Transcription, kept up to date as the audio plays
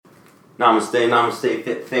Namaste, Namaste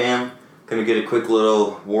Fit Fam. Gonna get a quick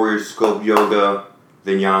little warrior sculpt yoga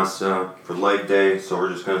Vinyasa for leg day. So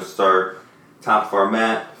we're just gonna start top of our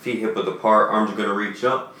mat, feet hip width apart, arms are gonna reach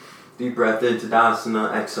up. Deep breath in,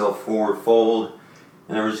 Tadasana, exhale, forward fold.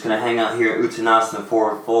 And then we're just gonna hang out here at Uttanasana,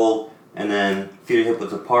 forward fold. And then feet are hip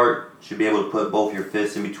width apart. Should be able to put both your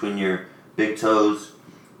fists in between your big toes.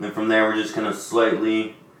 And then from there we're just gonna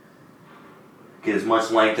slightly get as much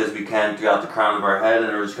length as we can throughout the crown of our head, and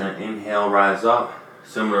then we're just going to inhale, rise up.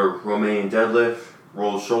 Similar Romanian deadlift.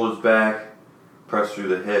 Roll the shoulders back, press through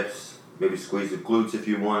the hips, maybe squeeze the glutes if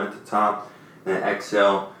you want at the top. And then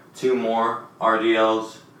exhale, 2 more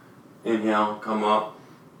RDLs. Inhale, come up.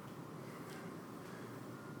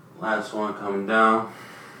 Last one, coming down.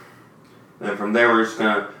 And then from there, we're just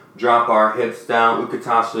going to drop our hips down.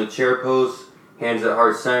 Uttanasana chair pose, hands at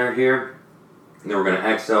heart center here. And then we're going to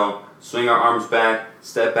exhale. Swing our arms back,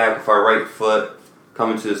 step back with our right foot, come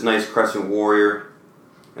into this nice crescent warrior.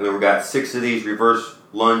 And then we've got 6 of these reverse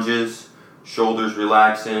lunges, shoulders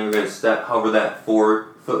relaxing. We're going to hover that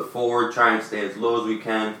foot forward, try and stay as low as we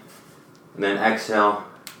can. And then exhale,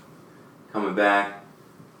 coming back,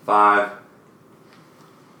 5,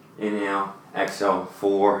 inhale, exhale,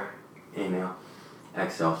 4, inhale,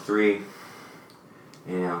 exhale, 3,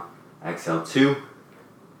 inhale, exhale, 2,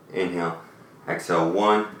 inhale, exhale,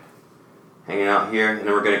 1. Hanging out here, and then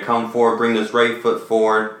we're going to come forward, bring this right foot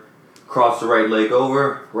forward, cross the right leg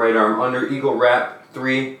over, right arm under, eagle wrap,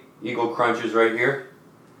 3 eagle crunches right here.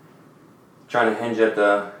 Trying to hinge at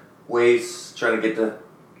the waist, trying to get the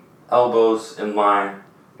elbows in line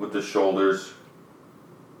with the shoulders.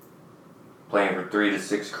 Playing for 3 to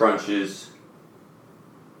 6 crunches,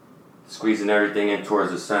 squeezing everything in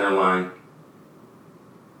towards the center line.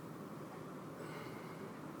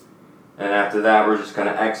 And after that, we're just going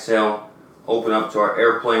to exhale. Open up to our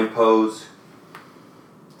airplane pose.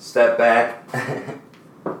 Step back.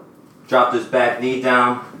 Drop this back knee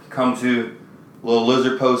down. Come to a little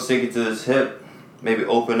lizard pose. Sink it to this hip. Maybe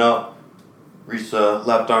open up. Reach the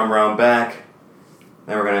left arm around back.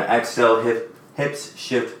 Then we're going to exhale. Hips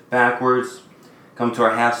shift backwards. Come to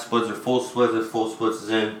our half splits or full splits. If full splits is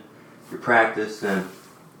in your practice, then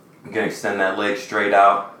you can extend that leg straight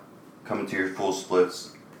out. Come into your full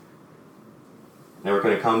splits. Then we're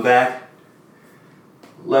going to come back.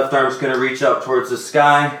 Left arm's going to reach up towards the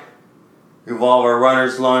sky. Revolve our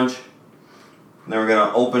runner's lunge. And then we're going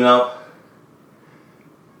to open up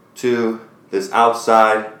to this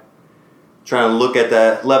outside. Trying to look at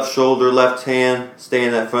that left shoulder, left hand. Stay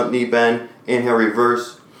in that front knee bend. Inhale,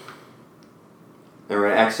 reverse. Then we're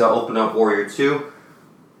going to exhale, open up warrior 2.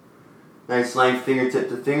 Nice length, fingertip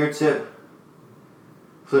to fingertip.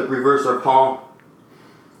 Flip, reverse our palm.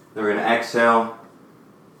 Then we're going to exhale.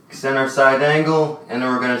 Extend our side angle, and then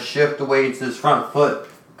we're going to shift the weight to this front foot.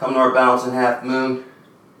 Come to our balancing half moon.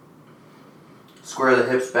 Square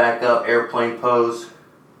the hips back up, airplane pose.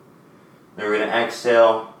 Then we're going to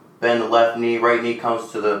exhale, bend the left knee. Right knee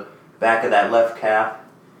comes to the back of that left calf.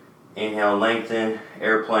 Inhale, lengthen,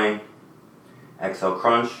 airplane. Exhale,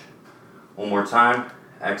 crunch. One more time.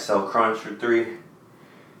 Exhale, crunch for 3.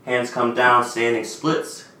 Hands come down, standing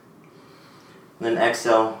splits. And then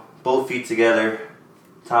exhale, both feet together.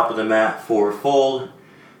 Top of the mat, forward fold. And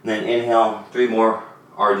then inhale, 3 more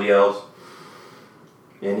RDLs.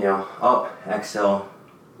 Inhale, up. Exhale,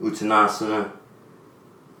 Uttanasana.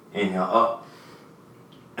 Inhale, up.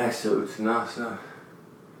 Exhale, Uttanasana.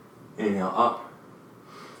 Inhale, up.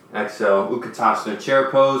 Exhale, Uttanasana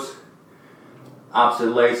chair pose.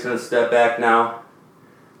 Opposite leg's going to step back now.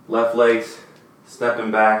 Left leg's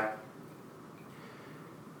stepping back.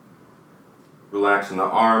 Relaxing the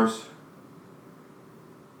arms.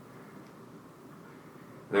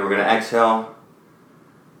 Then we're going to exhale.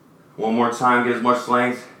 One more time, get as much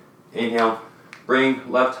length. Inhale, bring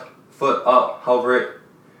left foot up, hover it.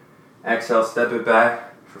 Exhale, step it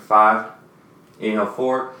back for 5. Inhale,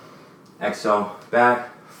 4. Exhale, back,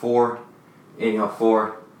 4. Inhale,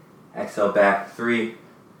 4. Exhale, back, 3.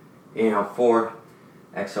 Inhale, 4.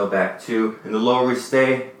 Exhale, back, 2. And the lower we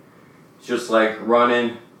stay, it's just like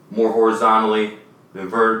running more horizontally than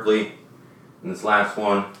vertically. And this last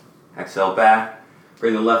one, exhale, back.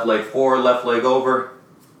 Bring the left leg forward, left leg over,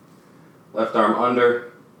 left arm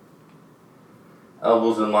under,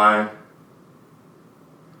 elbows in line,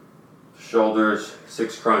 shoulders,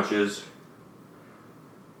 6 crunches,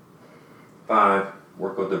 5,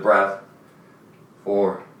 work with the breath,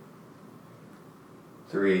 4,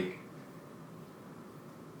 3,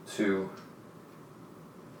 2,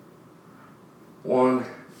 1,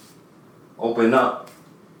 open up,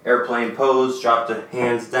 airplane pose, drop the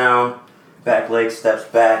hands down, back leg steps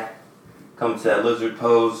back, come to that lizard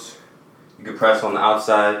pose, You can press on the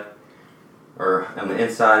outside or on the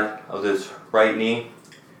inside of this right knee,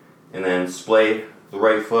 and then splay the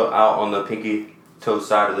right foot out on the pinky toe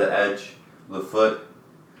side of the edge of the foot.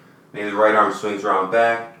 Maybe the right arm swings around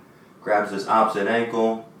back, grabs this opposite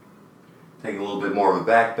ankle, take a little bit more of a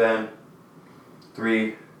back bend.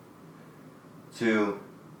 3, 2,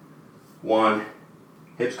 1.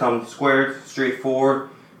 Hips come squared, straight forward,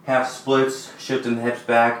 half splits, shifting the hips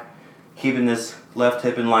back, keeping this left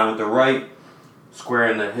hip in line with the right,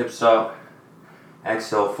 squaring the hips up.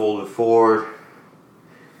 Exhale, fold it forward.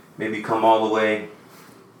 Maybe come all the way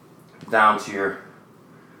down to your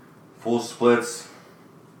full splits.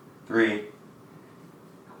 3,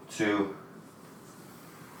 2,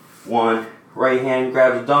 1. Right hand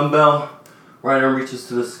grabs a dumbbell. Right arm reaches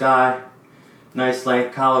to the sky. Nice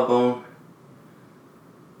length collarbone.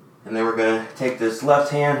 And then we're going to take this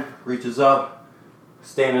left hand, reaches up,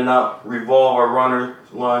 standing up, revolve our runner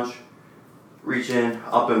lunge, reach in,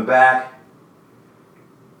 up and back.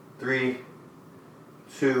 3,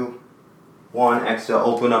 2, 1. Exhale,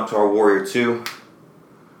 open up to our warrior 2.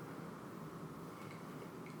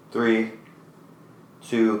 3,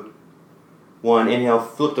 2, 1. Inhale,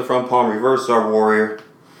 flip the front palm, reverse our warrior.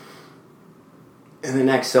 And then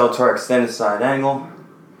exhale to our extended side angle.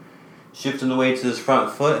 Shifting the weight to this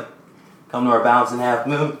front foot. Come to our balance and half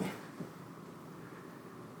movement.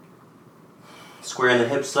 Squaring the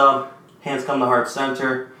hips up. Hands come to heart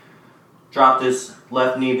center. Drop this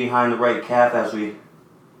left knee behind the right calf as we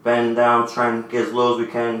bend down. Try and get as low as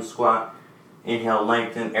we can. Squat. Inhale,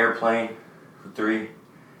 lengthen, airplane for 3.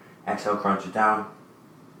 Exhale, crunch it down.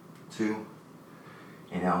 2.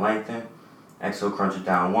 Inhale, lengthen. Exhale, crunch it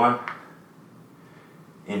down. 1.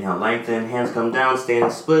 Inhale, lengthen. Hands come down,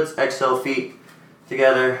 standing splits. Exhale, feet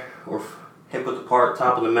together or hip width apart,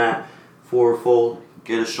 top of the mat. Forward fold.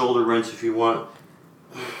 Get a shoulder rinse if you want.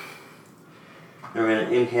 And we're going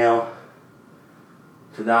to inhale.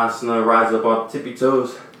 Tadasana, rise up off tippy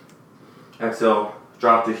toes. Exhale,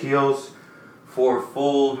 drop the heels. Forward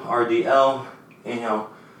fold, RDL.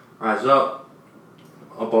 Inhale, rise up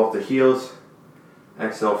off the heels.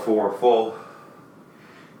 Exhale, forward fold.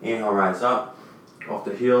 Inhale, rise up off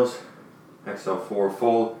the heels. Exhale, forward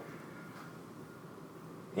fold.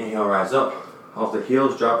 Inhale, rise up off the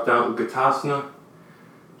heels. Drop down Utkatasana.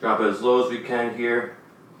 Drop it as low as we can here.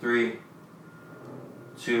 3,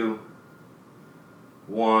 2,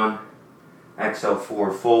 1. Exhale,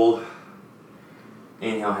 forward fold.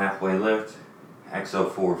 Inhale, halfway lift. Exhale,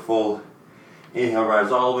 forward fold. Inhale,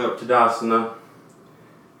 rise all the way up to Tadasana.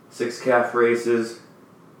 6 calf raises.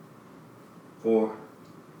 4,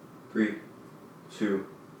 3, 2,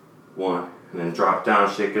 1. And then drop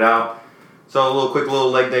down, shake it out. So a quick little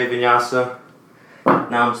leg day vinyasa.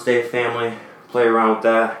 Namaste family. Play around with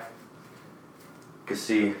that. You can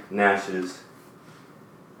see Nash is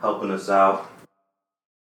helping us out.